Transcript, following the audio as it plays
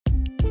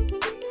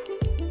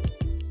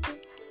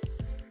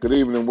Good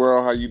evening,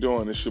 world. How you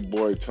doing? It's your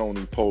boy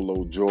Tony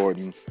Polo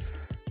Jordan,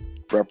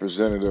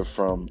 representative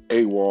from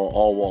AWOL,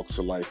 All Walks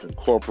of Life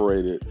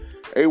Incorporated.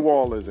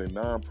 AWOL is a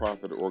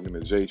nonprofit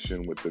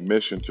organization with the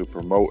mission to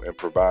promote and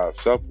provide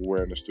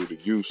self-awareness through the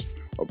use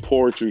of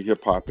poetry,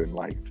 hip-hop, and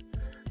life.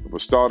 It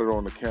was started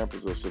on the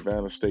campus of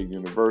Savannah State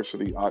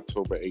University,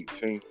 October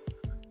 18,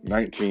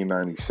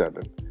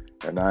 1997.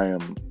 And I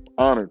am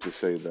honored to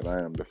say that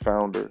I am the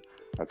founder.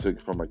 I took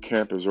it from a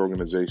campus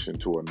organization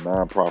to a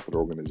nonprofit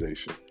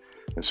organization.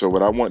 And so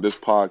what I want this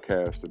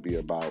podcast to be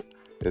about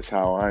is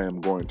how I am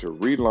going to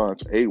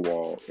relaunch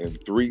AWOL in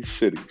 3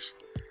 cities.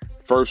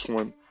 First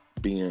one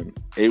being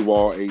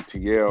AWOL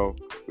ATL.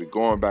 We're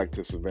going back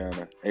to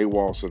Savannah,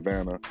 AWOL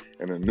Savannah,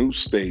 and a new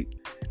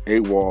state,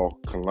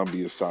 AWOL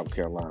Columbia, South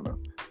Carolina.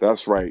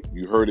 That's right.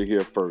 You heard it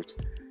here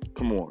first.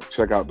 Come on,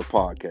 check out the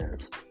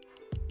podcast.